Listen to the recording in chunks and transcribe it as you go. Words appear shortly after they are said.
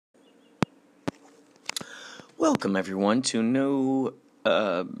Welcome everyone to new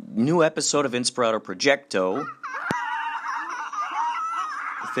episode of Inspirato Projecto.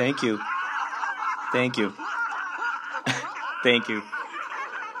 Thank you. Thank you.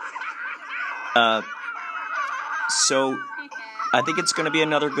 So I think it's going to be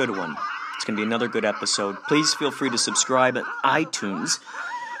another good one. It's going to be another good episode. Please feel free to subscribe at iTunes.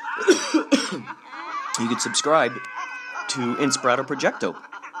 You can subscribe to Inspirato Projecto.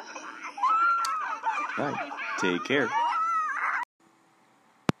 All right. Take care.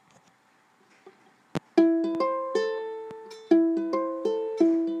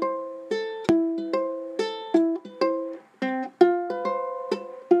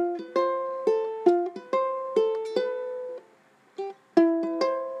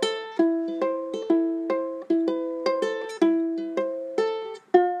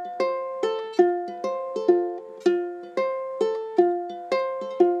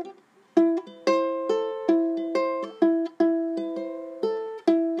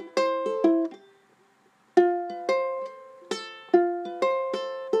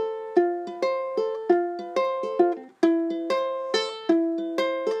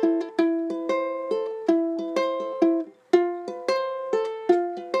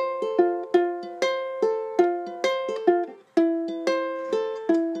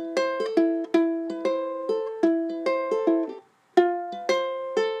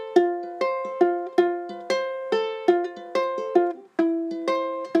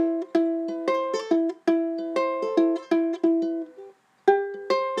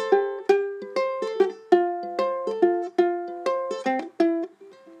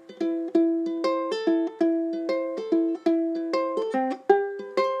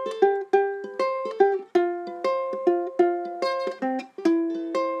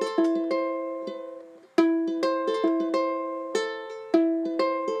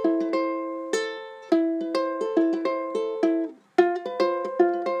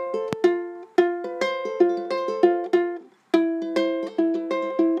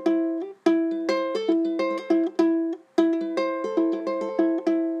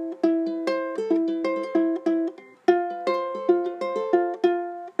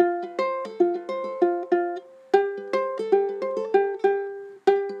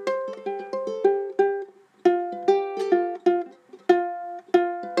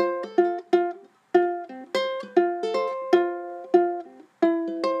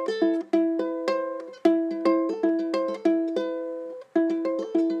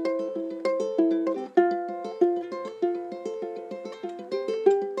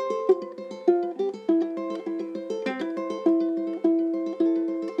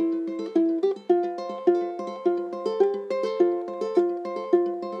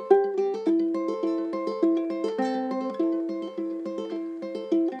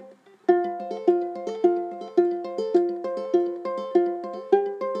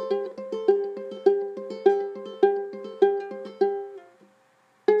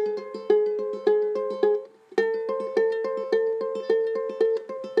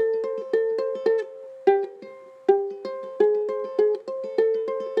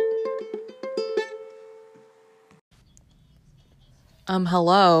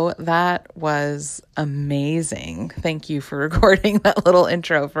 Hello, that was amazing. Thank you for recording that little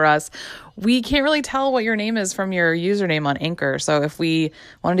intro for us. We can't really tell what your name is from your username on Anchor, so if we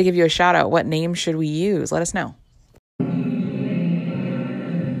wanted to give you a shout out, what name should we use? Let us know.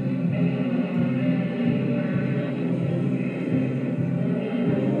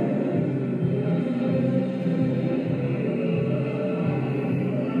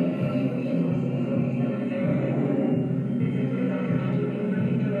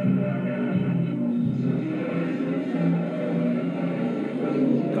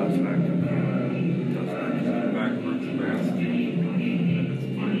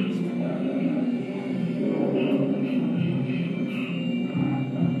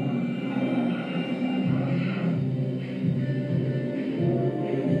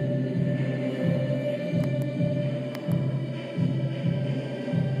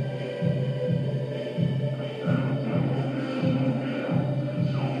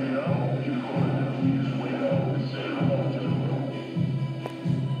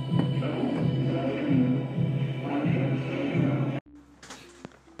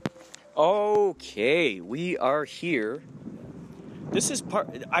 Okay, we are here. This is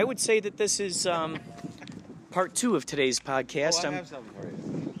I would say that this is part 2 of today's podcast. I have something for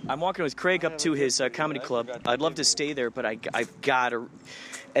you. I'm walking with Craig up to his comedy club. I'd love to stay there, but I've got to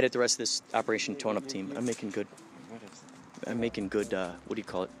edit the rest of this Operation Tone Up team. I'm making good, what do you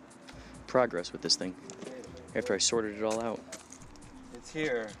call it, progress with this thing after I sorted it all out. It's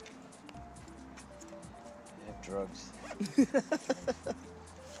here. drugs.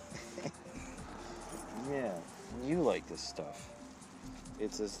 Yeah, you like this stuff.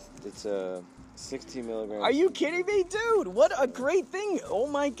 It's a 60 milligram. Are you kidding me, dude? What a great thing! Oh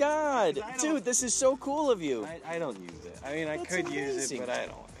my god, dude, this is so cool of you. I don't use it. I mean, I That's could use amazing. it, but I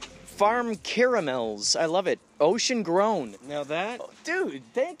don't. Farm caramels, I love it. Ocean grown, Now that, dude.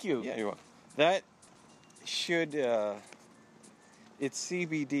 Thank you. yeah, you're welcome. That should, it's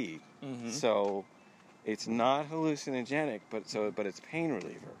CBD, so it's not hallucinogenic, but it's pain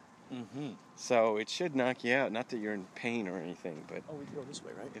reliever. Mm-hmm. So it should knock you out. Not that you're in pain or anything, but Oh, we can go this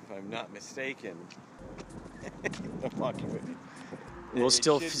way, right? if I'm not mistaken, I'm walking with you. We'll It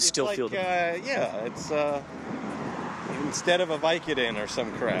still should- still it's feel like, them. yeah, it's instead of a Vicodin or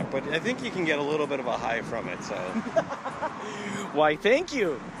some crap, but I think you can get a little bit of a high from it. So, Why? Thank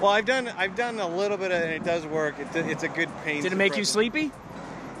you. well, I've done a little bit of it, and it does work. It's a good pain. Did it make you suppressant. sleepy?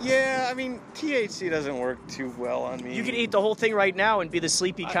 Yeah, I mean THC doesn't work too well on me. You could eat the whole thing right now and be the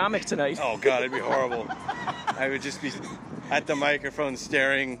sleepy comic tonight. Oh God, it'd be horrible. I would just be at the microphone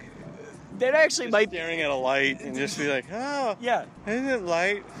staring That actually might. staring at a light and just be like, oh, Yeah, isn't it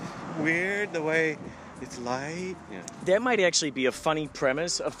light weird the way it's light? Yeah. that might actually be a funny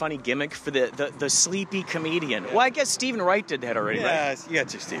premise, a funny gimmick for the sleepy comedian. Well, I guess Stephen Wright did that already, right? Yeah, you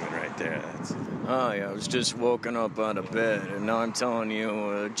got your Steven right there. That's, Oh yeah, I was just woken up out of bed, and now I'm telling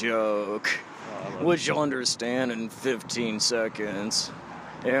you a joke, which you'll understand in 15 seconds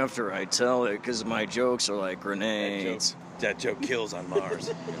after I tell it, because my jokes are like grenades. that joke kills on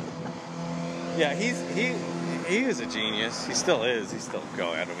Mars. Yeah, he is a genius. He still is. He's still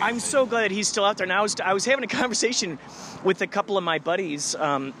going. I don't mean I'm so glad that he's still out there. And I was having a conversation with a couple of my buddies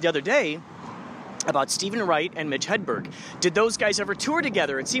the other day about Stephen Wright and Mitch Hedberg. Did those guys ever tour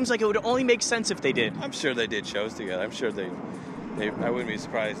together? It seems like it would only make sense if they did. I'm sure they did shows together. I'm sure they I wouldn't be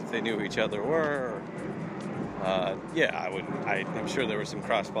surprised if they knew who each other were. Yeah, I would. I'm sure there was some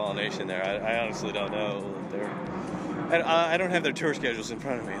cross-pollination there. I honestly don't know. I don't have their tour schedules in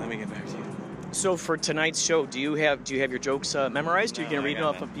front of me. Let me get back to you. So for tonight's show, do you have your jokes memorized? Are you No, going to I read it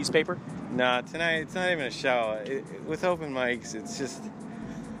got off a none. piece of paper? Nah, tonight it's not even a show. With open mics, it's just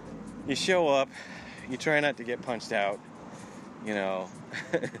you show up, you try not to get punched out. You know,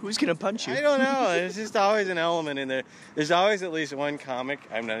 Who's going to punch you? I don't know. There's just always an element in there. There's always at least one comic.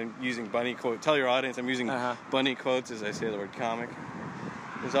 I'm not using bunny quote. Tell your audience I'm using bunny quotes as I say the word comic.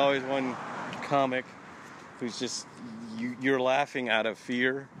 There's always one comic who's just you're laughing out of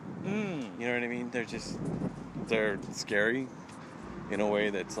fear. You know what I mean? They're scary in a way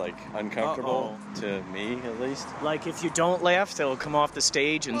that's like uncomfortable to me at least. Like if you don't laugh, they'll come off the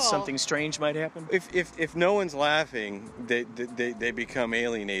stage and Well, something strange might happen. If no one's laughing, they become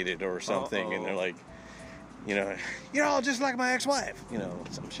alienated or something, and they're like, you're all just like my ex-wife,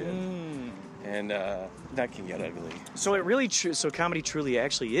 some shit, and that can get ugly. So it really so comedy truly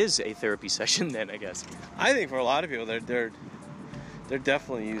actually is a therapy session then, I guess. I think for a lot of people, they're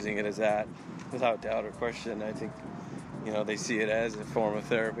definitely using it as that, without doubt or question. I think they see it as a form of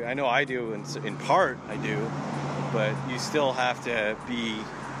therapy. I know I do, in part I do, but you still have to be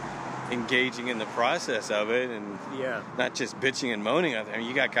engaging in the process of it and not just bitching and moaning. I mean,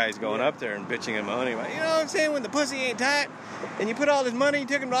 you got guys going up there and bitching and moaning about, you know what I'm saying, when the pussy ain't tight and you put all this money, you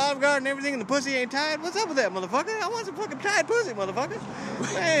took him to Olive Garden and everything, and the pussy ain't tight. What's up with that, motherfucker? I want some fucking tight pussy, motherfucker.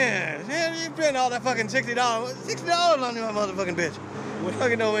 Man, you spend all that fucking $60 on my motherfucking bitch.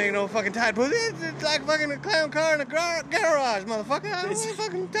 Fucking don't make no fucking tight pussy. It's like fucking a clown car in a garage, motherfucker. I don't want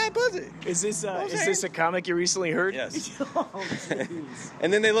fucking tight pussy. Is this a comic you recently heard? Yes. Oh, jeez.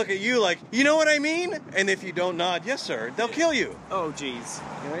 And then they look at you like, you know what I mean? And if you don't nod, yes, sir, they'll kill you. Oh, jeez.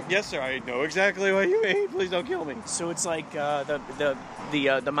 Yes, sir, I know exactly what you mean. Please don't kill me. So it's like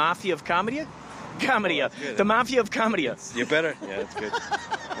the mafia of comedia? Comedia. that's good. The mafia of comedia. You better. Yeah, that's good.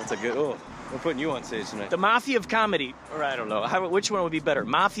 That's a good. Oh, we're putting you on stage tonight. The mafia of comedy. Or I don't know. Which one would be better?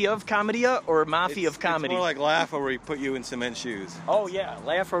 Mafia of comedia or mafia of comedy? It's more like Laugh, where we put you in cement shoes. Oh, yeah.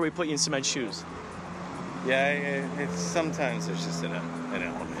 Laugh or we put you in cement shoes. Yeah, it's sometimes there's just an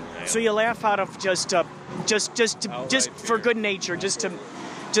element. So you laugh out of just for good nature,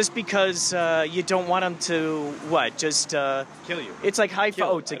 just because you don't want them to kill you. It's like high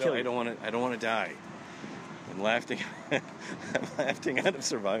Kill. to kill you. I don't want to die. I'm laughing. I'm laughing out of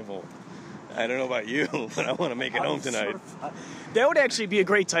survival. I don't know about you, but I want to make it home tonight. That would actually be a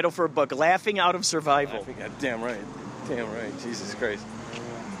great title for a book, Laughing Out of Survival. Damn right. Jesus Christ.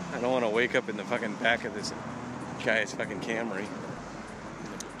 I don't want to wake up in the fucking back of this guy's fucking Camry.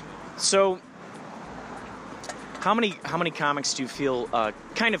 So, how many comics do you feel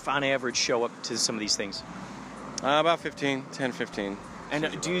kind of on average show up to some of these things? About 10, 15.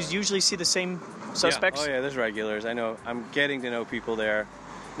 And do you usually see the same suspects? Yeah. Oh yeah, there's regulars. I know. I'm getting to know people there.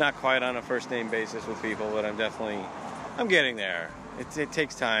 Not quite on a first name basis with people, but I'm getting there. It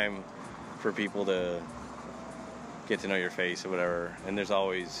takes time for people to get to know your face or whatever, and there's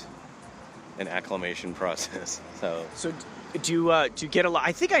always an acclimation process. So do you get a lot?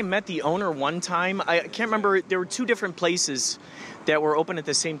 I think I met the owner one time. I can't remember. There were two different places that were open at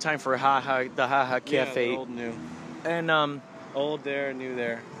the same time for the Ha Ha Cafe. Yeah, old and new. And Old there, new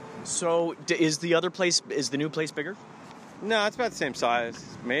there. so is the new place bigger? No, it's about the same size.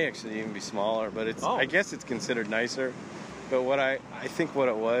 It may actually even be smaller, but I guess it's considered nicer. But what I think what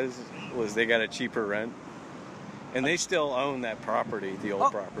it was they got a cheaper rent. And they still own that property, the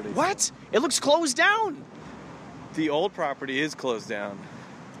old property. What? It looks closed down. The old property is closed down.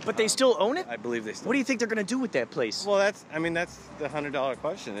 But they still own it? I believe they still. What do you think they're going to do with that place? Well, that's the $100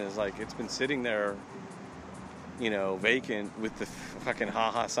 question. Is like it's been sitting there, vacant with the fucking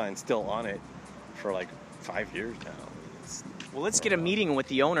Ha Ha sign still on it for like 5 years now. Well, let's get a meeting with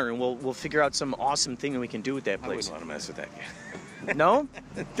the owner and we'll figure out some awesome thing that we can do with that I place. wouldn't want to mess with that guy. No?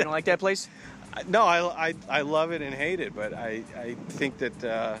 You don't like that place? No, I love it and hate it, but I think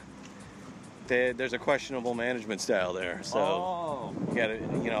that there's a questionable management style there. So you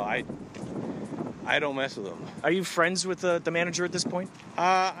gotta, I don't mess with them. Are you friends with the manager at this point?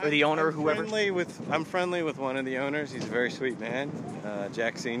 Or the owner, I'm whoever? I'm friendly with one of the owners. He's a very sweet man,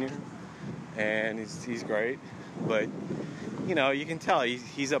 Jack Sr., and he's great. But you can tell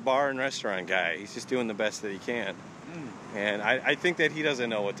he's a bar and restaurant guy. He's just doing the best that he can. And I think that he doesn't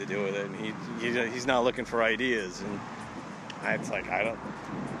know what to do with it, and he's not looking for ideas. And it's like I don't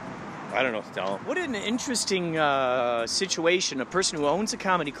know what to tell him. What an interesting situation. A person who owns a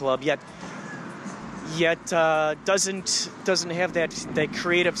comedy club yet doesn't have that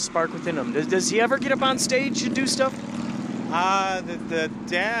creative spark within him. Does he ever get up on stage and do stuff? The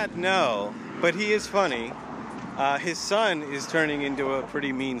dad, no, but he is funny. His son is turning into a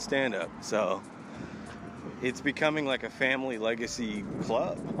pretty mean stand-up, so it's becoming like a family legacy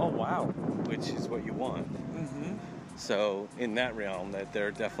club. Oh, wow. Which is what you want. Mm-hmm. So in that realm, that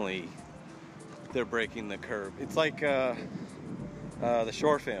they're breaking the curve. It's like the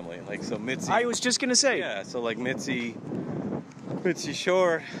Shore family. Like, so Mitzi. I was just gonna say. Yeah. So like Mitzi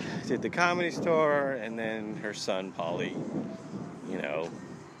Shore did the Comedy Store, and then her son Pauly,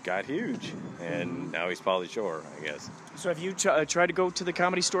 got huge, and now he's Pauly Shore, I guess. So have you tried to go to the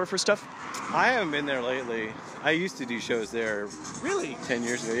Comedy Store for stuff? I haven't been there lately. I used to do shows there. Really? 10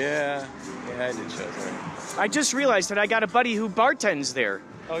 years ago. Yeah, I did shows there. I just realized that I got a buddy who bartends there.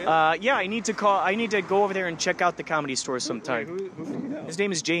 Oh, yeah? Yeah, I need to go over there and check out the Comedy Store sometime. Who do you know? His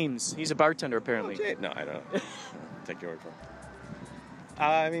name is James. He's a bartender, apparently. Oh, no, I don't. Take your word for it.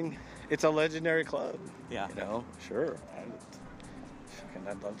 I mean, it's a legendary club. Yeah. Sure.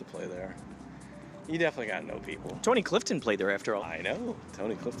 I'd love to play there. You definitely got to know people. Tony Clifton played there, after all. I know.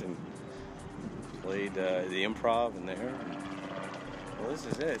 Tony Clifton played the Improv in there. Well, this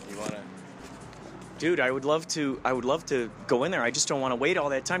is it. You want to... Dude, I would love to go in there. I just don't want to wait all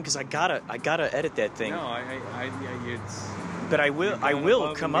that time because I gotta edit that thing. No, But I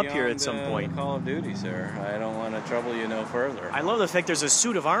will come up here at some point. Call of Duty, sir. I don't want to trouble you no further. I love the fact there's a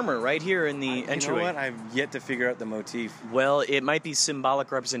suit of armor right here in the entryway. You know what? I've yet to figure out the motif. Well, it might be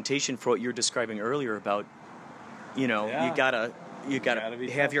symbolic representation for what you were describing earlier about, you gotta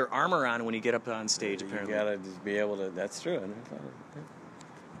have your armor on when you get up on stage. Apparently, you gotta just be able to. That's true.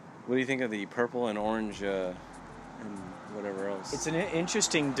 What do you think of the purple and orange and whatever else? It's an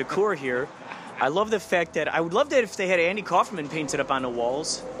interesting decor here. I love the fact that I would love that if they had Andy Kaufman painted up on the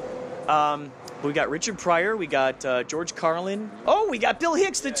walls. We got Richard Pryor, we got George Carlin. Oh, we got Bill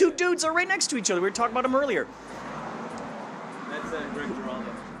Hicks. The two dudes are right next to each other. We were talking about them earlier. That's Greg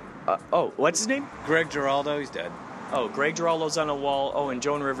Giraldo. What's his name? Greg Giraldo. He's dead. Oh, Greg Giraldo's on the wall. Oh, and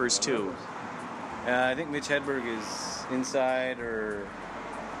Joan Rivers too. I think Mitch Hedberg is inside or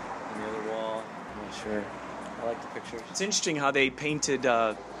on the other wall. I'm not sure. I like the pictures. It's interesting how they painted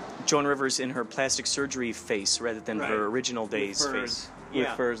Joan Rivers in her plastic surgery face rather than her original days face. With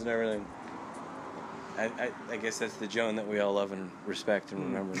furs and everything. I guess that's the Joan that we all love and respect and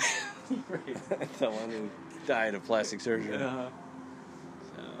remember. Right. The one who died of plastic surgery. Uh-huh.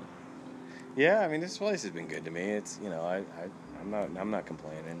 So, yeah, I mean, this place has been good to me. It's I'm not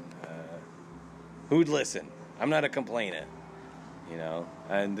complaining. Who'd listen? I'm not a complainant.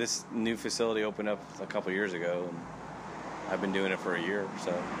 And this new facility opened up a couple years ago, and I've been doing it for a year,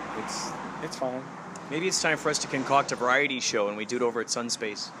 so it's fine. Maybe it's time for us to concoct a variety show, and we do it over at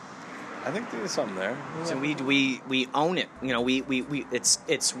Sunspace. I think there's something there. So we own it. We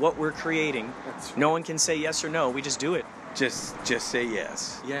it's what we're creating. That's right. No one can say yes or no. We just do it. Just say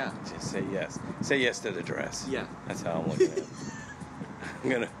yes. Yeah. Just say yes. Say yes to the dress. Yeah. That's how I'm looking at it.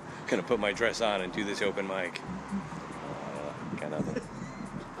 I'm gonna put my dress on and do this open mic. Kind of.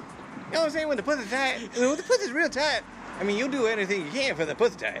 You know what I'm saying? When the pussy's tight, when the pussy's real tight, I mean, you'll do anything you can for the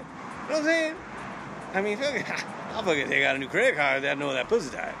pussy tight. You know what I'm saying? I mean, I'll fucking take out a new credit card that know that pussy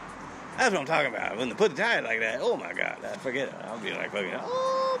tight. That's what I'm talking about. When the pussy tight like that, oh my God, forget it. I'll be like fucking,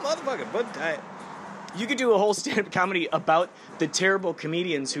 oh motherfucker, pussy tight. You could do a whole stand-up comedy about the terrible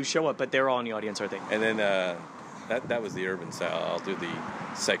comedians who show up, but they're all in the audience, aren't they? And then that was the urban style. I'll do the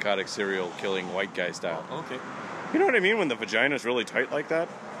psychotic serial killing white guy style. Okay. You know what I mean when the vagina's really tight like that?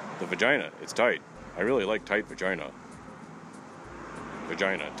 The vagina, it's tight. I really like tight vagina.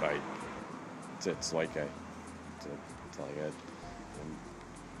 Vagina tight. It's white guy. It's all I got.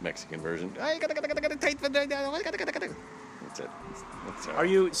 Mexican version. I got a tight vagina. That's it. Are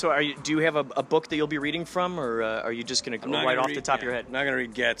you? Do you have a book that you'll be reading from, or are you just going to go right off the top of your head? I'm not going to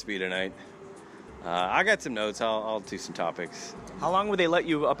read Gatsby tonight. I got some notes. I'll do some topics. How long would they let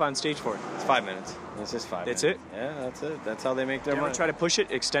you up on stage for? It's 5 minutes. It's just 5 minutes. That's it? Yeah, that's it. That's how they make their Do you money. ever try to push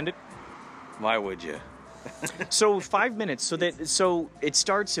it, extend it? Why would you? So 5 minutes. So it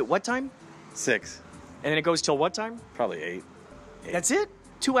starts at what time? 6. And then it goes till what time? Probably 8. That's it?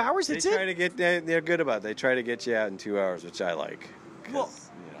 2 hours? That's They try it? to get. They're good about it. They try to get you out in 2 hours, which I like. 'Cause, Well-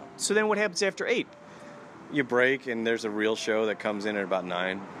 you know, So then what happens after 8? you break and there's a real show that comes in at about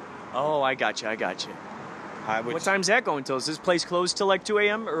 9. Oh, I got you. What time's that going till? Is this place closed till like 2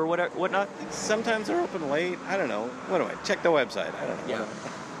 a.m. or whatnot? Sometimes they're open late. I don't know. What do I check the website? I don't know. Yeah,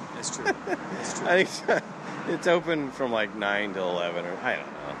 that's true. That's true. I think it's open from like 9 to 11, or I don't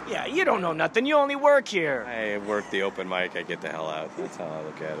know. Yeah, you don't know nothing. You only work here. I work the open mic. I get the hell out. That's how I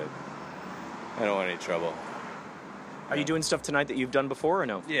look at it. I don't want any trouble. Are you doing stuff tonight that you've done before or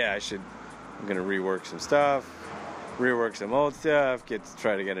no? Yeah, I should. I'm gonna rework some stuff, rework some old stuff,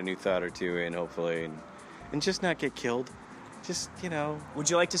 try to get a new thought or two in, hopefully, and just not get killed. Just, you know. Would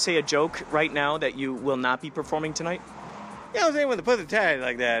you like to say a joke right now that you will not be performing tonight? You know what I'm saying? When the pussy tight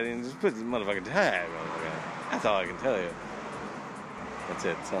like that, and just put the motherfucking tight. That's all I can tell you. That's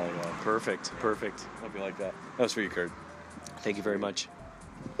it. That's all I got. Perfect. Hope you like that. That was for you, Kurt. Thank you very much.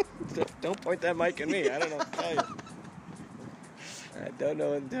 Don't point that mic at me. I don't know what to tell you. I don't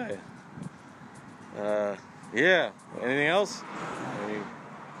know what to tell you. Yeah. Anything else?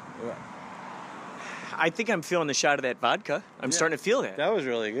 I think I'm feeling the shot of that vodka. I'm starting to feel that. That was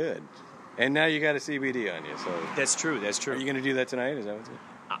really good. And now you got a CBD on you, so. That's true. Are you going to do that tonight? Is that what's it?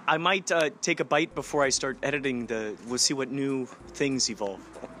 I might take a bite before I start editing We'll see what new things evolve.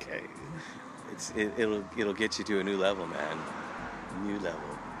 Okay. It'll get you to a new level, man. New level.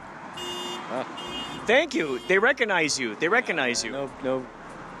 Ah. Thank you. They recognize you. No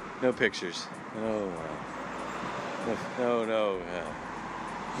pictures. No.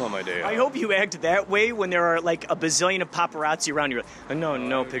 On my day I off. hope you act that way when there are like a bazillion of paparazzi around you.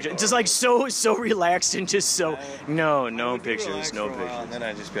 No pictures. Just like so relaxed and just so no pictures, no pictures. And then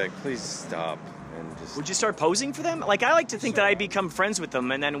I'd just be like, please stop. And just. Would you start posing for them? Like I like to think that I'd become friends with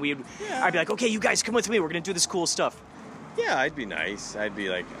them, and then I'd be like, okay, you guys come with me. We're gonna do this cool stuff. Yeah, I'd be nice. I'd be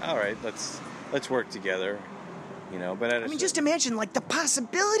like, all right, let's work together. You know, but I mean, just imagine like the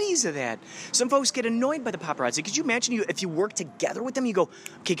possibilities of that. Some folks get annoyed by the paparazzi. Could you imagine if you work together with them? You go,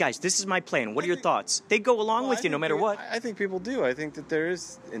 okay, guys, this is my plan. What are your thoughts? They go along with you no matter what. I think people do. I think that there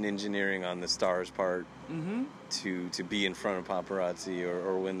is an engineering on the star's part to be in front of paparazzi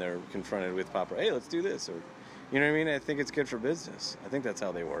or when they're confronted with paparazzi. Hey, let's do this, or you know what I mean. I think it's good for business. I think that's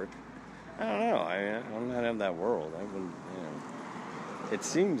how they work. I don't know. I'm not in that world. I wouldn't. You know, it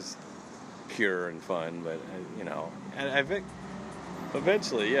seems pure and fun, but you know, and I think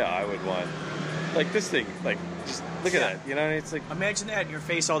eventually, yeah, I would want like this thing, like just look at that, you know, it's like imagine that in your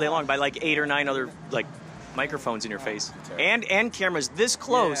face all day long by like 8 or 9 other like microphones in your face and cameras this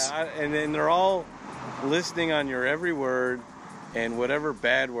close. Yeah, and then they're all listening on your every word, and whatever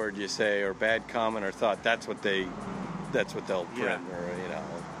bad word you say or bad comment or thought, that's what they'll print, or you know.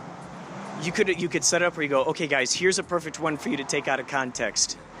 You could set it up where you go, okay, guys, here's a perfect one for you to take out of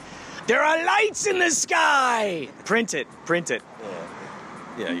context. There are lights in the sky! Print it.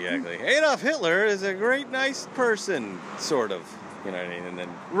 Yeah, exactly. Adolf Hitler is a great, nice person, sort of. You know what I mean? And then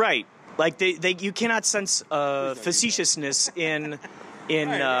right, like you cannot sense facetiousness in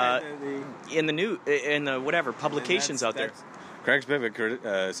the whatever publications out there. Craig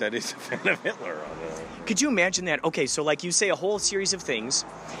Spivak said he's a fan of Hitler. Could you imagine that? Okay, so like you say a whole series of things,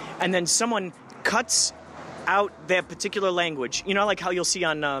 and then someone cuts out that particular language. You know, like how you'll see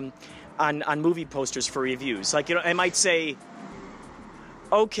on movie posters for reviews. Like, you know, it might say,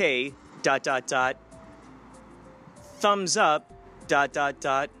 okay, ... thumbs up, ...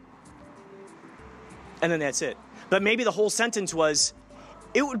 And then that's it. But maybe the whole sentence was,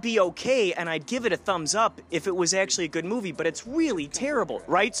 it would be okay and I'd give it a thumbs up if it was actually a good movie, but it's really terrible,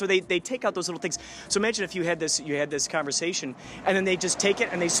 right? So they take out those little things. So imagine if you had this conversation and then they just take it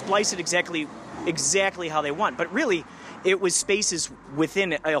and they splice it exactly how they want. But really, it was spaces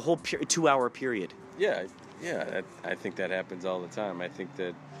within a whole 2-hour period. Yeah, I think that happens all the time. I think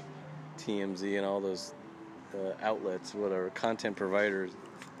that TMZ and all those outlets, whatever, content providers,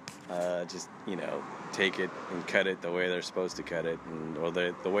 just, take it and cut it the way they're supposed to cut it, or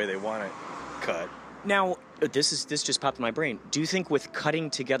the way they want it cut. Now, this just popped in my brain. Do you think with cutting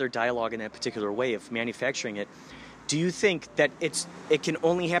together dialogue in that particular way of manufacturing it, do you think that it can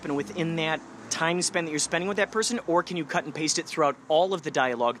only happen within that time span that you're spending with that person, or can you cut and paste it throughout all of the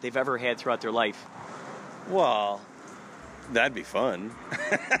dialogue they've ever had throughout their life? Well, that'd be fun.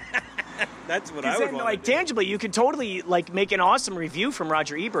 That's what I would want. Like, tangibly, you could totally make an awesome review from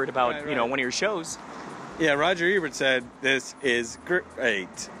Roger Ebert about one of your shows. Yeah, Roger Ebert said this is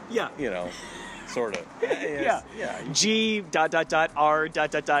great. Yeah, sort of. Yeah. G ... R ...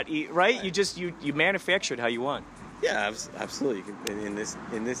 E. Right? Yeah. You manufacture it how you want. Yeah, absolutely. In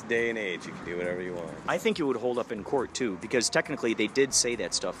this day and age, you can do whatever you want. I think it would hold up in court too, because technically they did say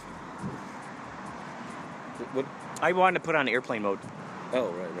that stuff. What? I wanted to put on airplane mode. Oh,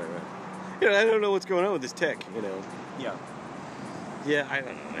 right. I don't know what's going on with this tech, Yeah. Yeah, I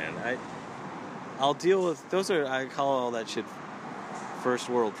don't know, man. I'll deal with those. I call all that shit first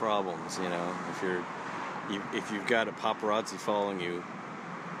world problems. If you've got a paparazzi following you,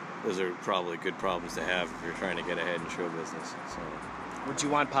 those are probably good problems to have if you're trying to get ahead in show business. So. Would you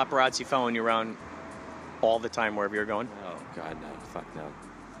want paparazzi following you around all the time wherever you're going? Oh God, no! Fuck no.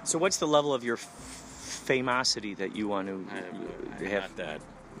 So what's the level of your famosity that you want to have? Not that.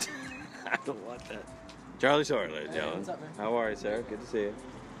 I don't want that. Charlie Sawyer, ladies and gentlemen. What's up, man? How are you, sir? Good to see you.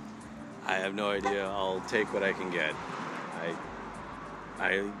 I have no idea. I'll take what I can get.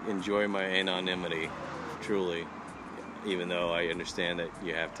 I enjoy my anonymity, truly, even though I understand that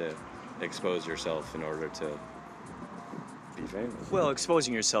you have to expose yourself in order to be famous. Well,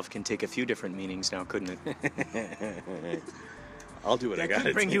 exposing yourself can take a few different meanings now, couldn't it? I'll do what I got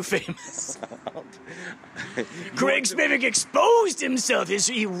to bring you famous. Greg Spivak exposed himself.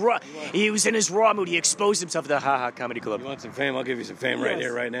 He was in his raw mood. He exposed himself at the Ha Ha Comedy Club. You want some fame? I'll give you some fame right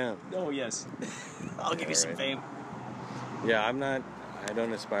here, right now. Oh, yes. I'll give you some fame. Yeah, I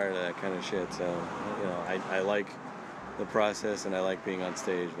don't aspire to that kind of shit. So, I like the process and I like being on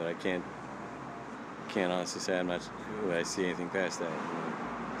stage, but I can't honestly say I see anything past that.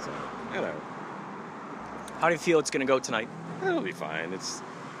 So, How do you feel it's going to go tonight? It'll be fine. You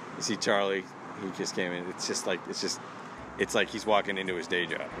see Charlie, he just came in. It's like he's walking into his day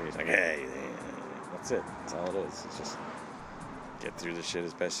job. He's like, hey, that's it. That's all it is. It's just get through the shit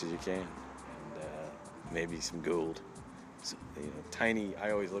as best as you can, and maybe some gold. So, tiny. I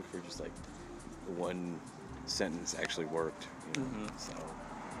always look for just like one sentence actually worked. Mm-hmm. So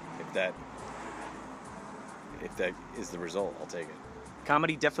if that is the result, I'll take it.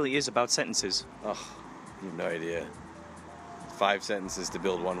 Comedy definitely is about sentences. Oh, you have no idea. 5 sentences to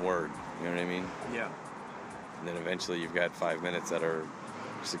build one word. You know what I mean? Yeah. And then eventually you've got 5 minutes that are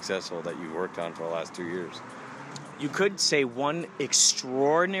successful that you've worked on for the last 2 years. You could say one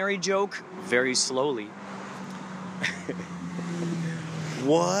extraordinary joke very slowly.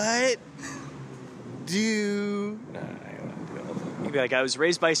 What do... Nah, I don't do all that. You'd be like, I was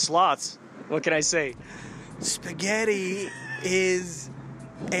raised by sloths. What can I say? Spaghetti is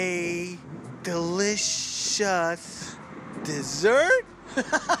a delicious dessert?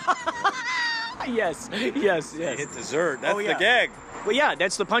 Yes. Hit dessert. That's yeah. the gag. Well, yeah,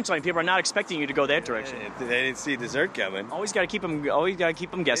 that's the punchline. People are not expecting you to go that direction. They didn't see dessert coming. Always got to keep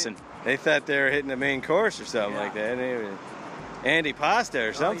them guessing. They thought they were hitting the main course or something like that. Antipasta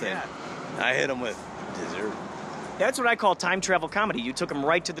or something. yeah. I hit them with dessert. That's what I call time travel comedy. You took them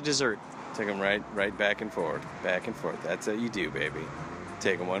right to the dessert. Took them right back and forth. Back and forth. That's what you do, baby.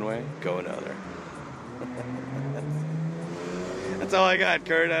 Take them one way, go another. That's all I got,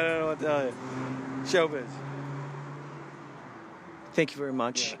 Kurt. I don't know what to tell you. Showbiz. Thank you very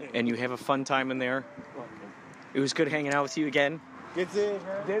much, and you have a fun time in there. It was good hanging out with you again. Good seeing you,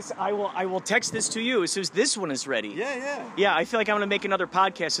 man. This I will text this to you as soon as this one is ready. Yeah. Yeah, I feel like I'm gonna make another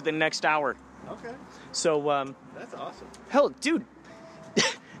podcast within the next hour. Okay. So That's awesome. hell, dude.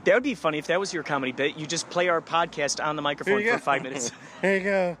 That would be funny if that was your comedy bit. You just play our podcast on the microphone for 5 minutes. Here you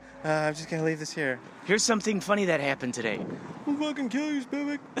go. I'm just going to leave this here. Here's something funny that happened today. I'll fucking kill you,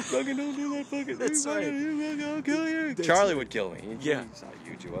 Spivak. Fucking don't do that fucking That's right. I'll kill you. Charlie would kill me. Yeah. He's how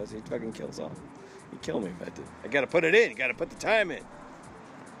huge he was. He'd fucking kill us all. He'd kill me. But I got to put it in. You got to put the time in.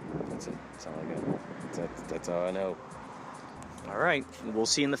 That's it. That's all I got. That's all I know. All right. We'll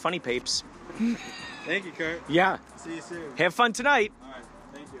see you in the funny papes. Thank you, Kurt. Yeah. See you soon. Have fun tonight. All right.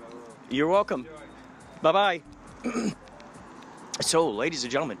 Thank you. I will. You're welcome. Bye-bye. So, ladies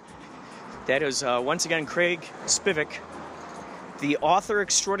and gentlemen, that is once again Craig Spivak, the author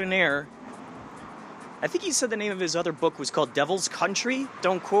extraordinaire. I think he said the name of his other book was called Devil's Country.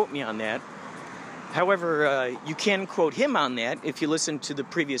 Don't quote me on that. However, you can quote him on that if you listen to the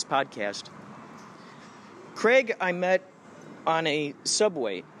previous podcast. Craig, I met on a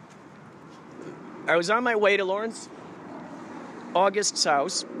subway. I was on my way to Lawrence August's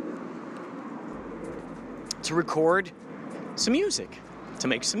house to record some music, to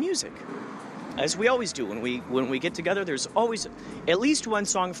make some music. As we always do when we get together, there's always at least one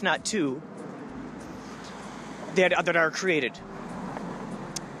song, if not two, that are created.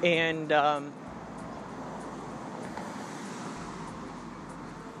 And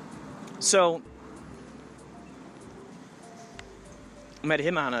so I met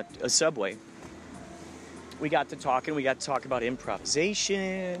him on a subway. We got to talking. We got to talk about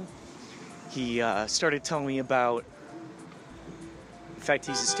improvisation. He started telling me about, in fact,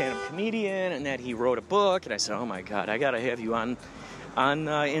 he's a stand-up comedian and that he wrote a book. And I said, oh my God, I got to have you on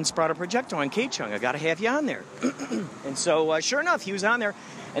Inspirato Projecto on K-Chung. I got to have you on there. And so, sure enough, he was on there,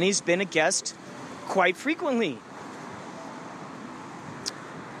 and he's been a guest quite frequently.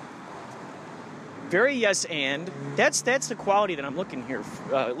 Very yes and. That's the quality that I'm looking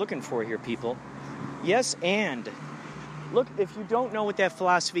for here, people. Yes and. Look, if you don't know what that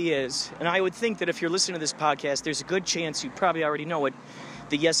philosophy is, and I would think that if you're listening to this podcast, there's a good chance you probably already know what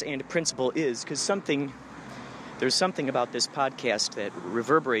the yes and principle is, because there's something about this podcast that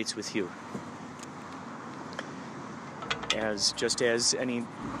reverberates with you. Just as any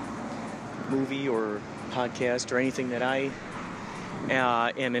movie or podcast or anything that I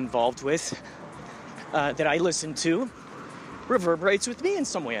am involved with, that I listen to, reverberates with me in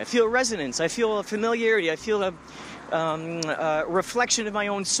some way. I feel resonance. I feel a familiarity. I feel a reflection of my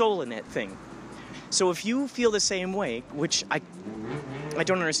own soul in that thing. So if you feel the same way, which I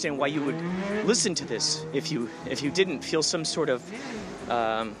don't understand why you would listen to this if you didn't feel some sort of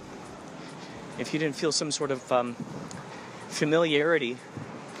familiarity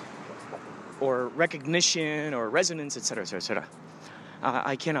or recognition or resonance, etc., etc., etc.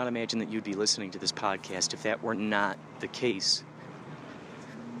 I cannot imagine that you'd be listening to this podcast if that were not the case.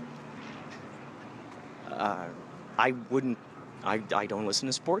 I don't listen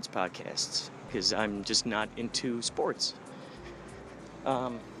to sports podcasts because I'm just not into sports.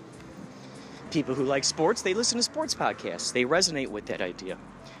 People who like sports, they listen to sports podcasts. They resonate with that idea.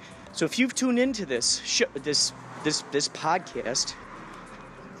 So if you've tuned into this podcast,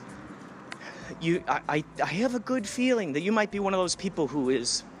 I have a good feeling that you might be one of those people who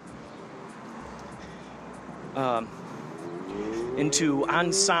is into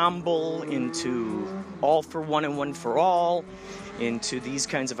ensemble, into all for one and one for all, into these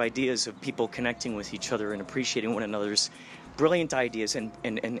kinds of ideas of people connecting with each other and appreciating one another's brilliant ideas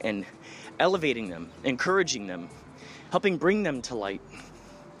and elevating them, encouraging them, helping bring them to light.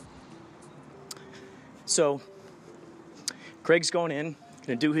 So, Craig's going in,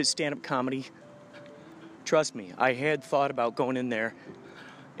 going to do his stand-up comedy. Trust me, I had thought about going in there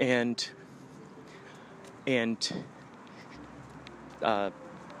and doing a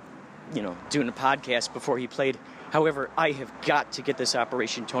podcast before he played. However, I have got to get this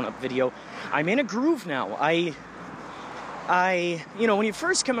Operation Tone Up video. I'm in a groove now. I when you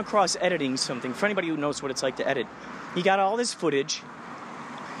first come across editing something, for anybody who knows what it's like to edit, you got all this footage.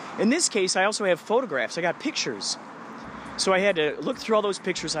 In this case, I also have photographs. I got pictures. So I had to look through all those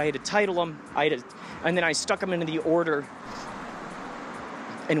pictures. I had to title them. And then I stuck them into the order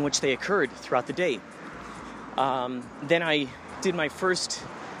in which they occurred throughout the day. Then I did my first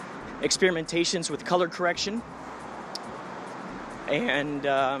experimentations with color correction and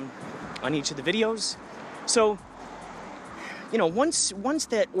on each of the videos. So, once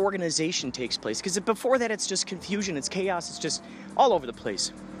that organization takes place, because before that it's just confusion, it's chaos, it's just all over the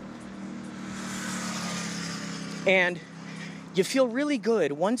place. And you feel really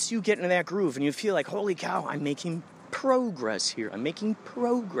good once you get into that groove and you feel like, holy cow, I'm making progress here. I'm making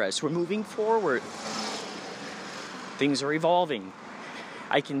progress. We're moving forward. Things are evolving.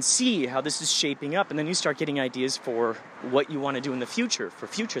 I can see how this is shaping up, and then you start getting ideas for what you want to do in the future, for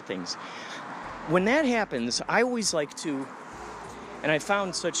future things. When that happens, I always like to, and I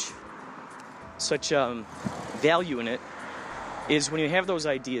found such value in it, is when you have those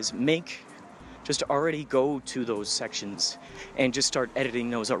ideas, make just already go to those sections and just start editing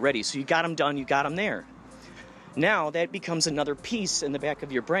those already. So you got them done, you got them there. Now that becomes another piece in the back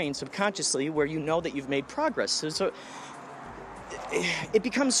of your brain subconsciously where you know that you've made progress. So it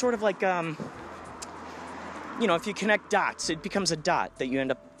becomes sort of like, if you connect dots, it becomes a dot that you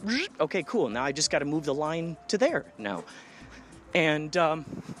end up, okay, cool, now I just got to move the line to there now. And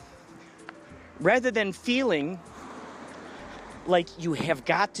rather than feeling like you have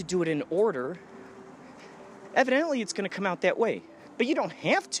got to do it in order, evidently it's going to come out that way. But you don't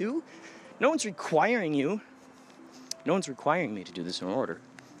have to. No one's requiring you. No one's requiring me to do this in order.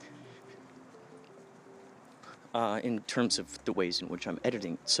 In terms of the ways in which I'm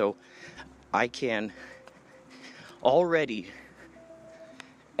editing. So I can already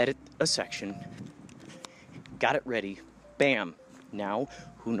edit a section, got it ready, bam. Now,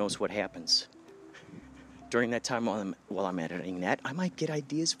 who knows what happens? During that time while I'm editing that, I might get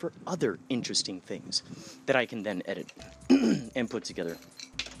ideas for other interesting things that I can then edit and put together.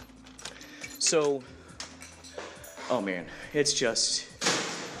 So, oh man, it's just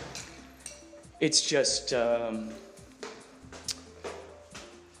it's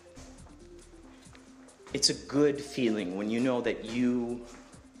a good feeling when you know that you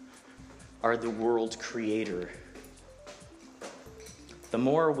are the world creator. The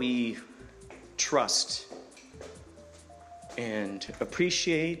more we trust and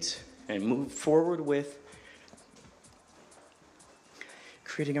appreciate and move forward with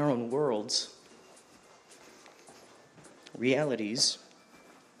creating our own worlds, realities,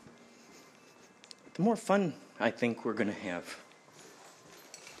 the more fun I think we're going to have.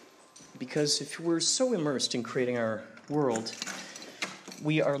 Because if we're so immersed in creating our world,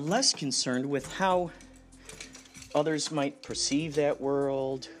 we are less concerned with how others might perceive that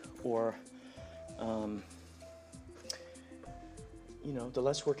world, or, the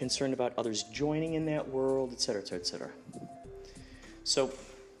less we're concerned about others joining in that world, etc., etc., etc. So,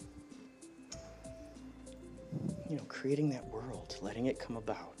 creating that world, letting it come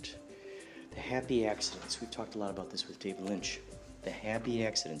about, the happy accidents. We've talked a lot about this with David Lynch. The happy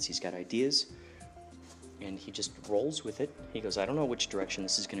accidents. He's got ideas, and he just rolls with it. He goes, I don't know which direction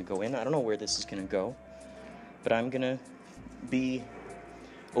this is going to go in. I don't know where this is going to go, but I'm going to be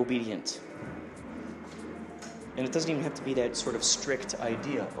obedient. And it doesn't even have to be that sort of strict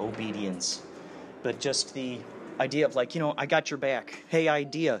idea, obedience, but just the idea of I got your back. Hey,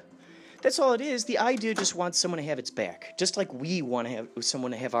 idea. That's all it is. The idea just wants someone to have its back, just like we want to have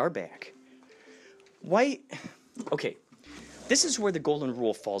someone to have our back. Why? Okay. This is where the golden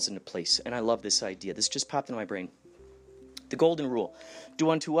rule falls into place, and I love this idea. This just popped into my brain. The golden rule. Do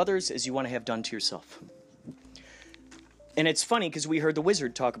unto others as you want to have done to yourself. And it's funny because we heard the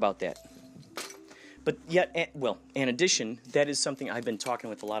wizard talk about that. But yet, in addition, that is something I've been talking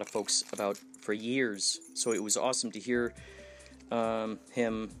with a lot of folks about for years. So it was awesome to hear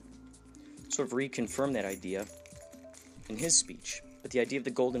him sort of reconfirm that idea in his speech. But the idea of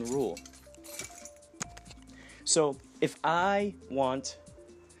the golden rule. So if I want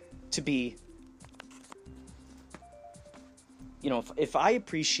to be, if I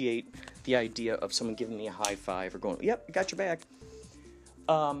appreciate the idea of someone giving me a high five or going, yep, I got your back,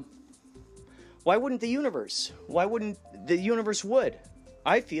 why wouldn't the universe? Why wouldn't the universe would?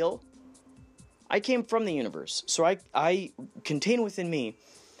 I feel I came from the universe. So I contain within me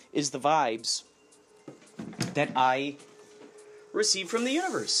is the vibes that I receive from the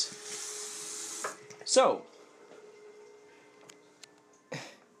universe. So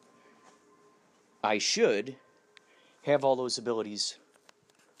I should have all those abilities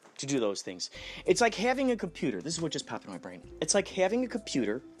to do those things. It's like having a computer. This is what just popped in my brain. It's like having a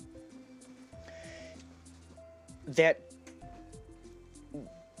computer that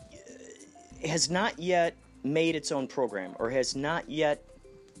has not yet made its own program, or has not yet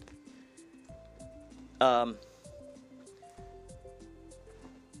gone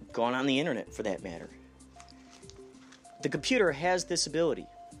on the internet, for that matter. The computer has this ability.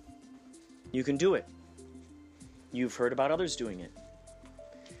 You can do it. You've heard about others doing it.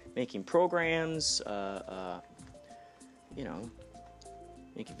 Making programs,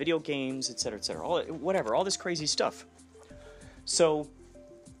 making video games, etc., etc. All this crazy stuff. So,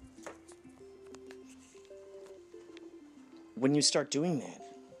 when you start doing that,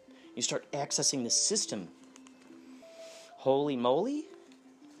 you start accessing the system. Holy moly.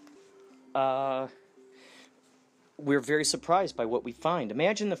 We're very surprised by what we find.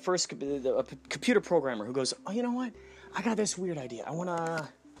 Imagine the first a computer programmer who goes, oh, you know what? I got this weird idea. I want to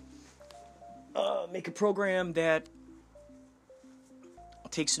make a program that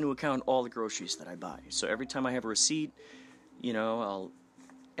takes into account all the groceries that I buy. So every time I have a receipt, I'll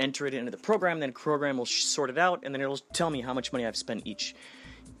enter it into the program, then the program will sort it out, and then it'll tell me how much money I've spent each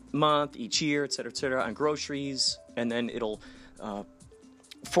month, each year, et cetera, on groceries, and then it'll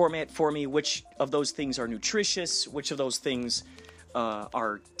format for me which of those things are nutritious, which of those things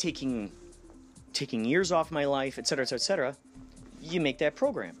are taking years off my life, et cetera, et cetera, et cetera. You make that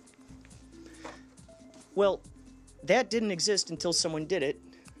program. Well, that didn't exist until someone did it,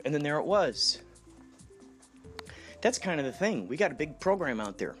 and then there it was. That's kind of the thing. We got a big program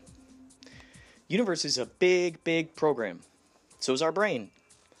out there. Universe is a big, big program. So is our brain.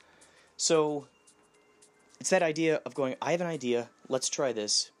 So it's that idea of going, I have an idea, let's try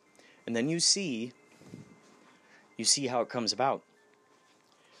this. And then you see how it comes about.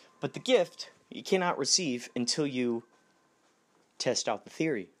 But the gift you cannot receive until you test out the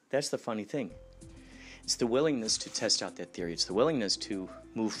theory. That's the funny thing. It's the willingness to test out that theory. It's the willingness to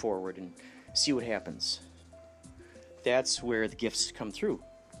move forward and see what happens. That's where the gifts come through.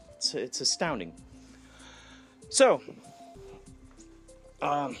 It's astounding. So,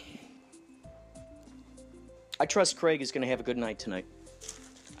 I trust Craig is going to have a good night tonight.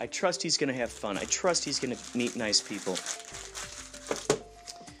 I trust he's going to have fun. I trust he's going to meet nice people.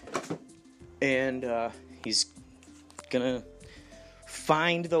 And he's going to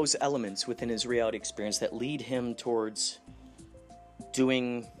find those elements within his reality experience that lead him towards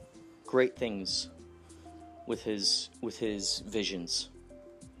doing great things with his visions.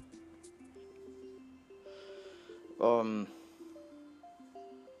 I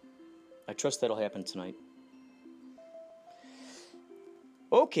trust that'll happen tonight.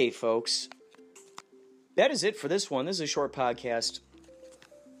 Okay, folks. That is it for this one. This is a short podcast.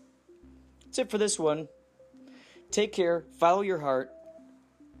 That's it for this one. Take care. Follow your heart.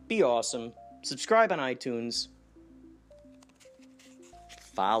 Be awesome. Subscribe on iTunes.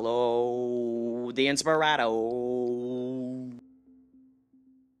 Follow the Inspirato.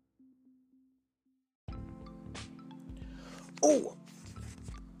 Oh,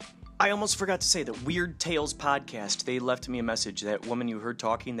 I almost forgot to say that Weird Tales Podcast, they left me a message. That woman you heard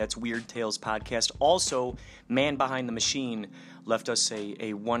talking, that's Weird Tales Podcast. Also, Man Behind the Machine left us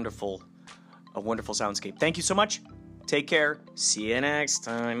a wonderful soundscape. Thank you so much. Take care. See you next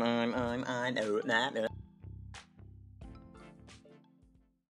time. I know that.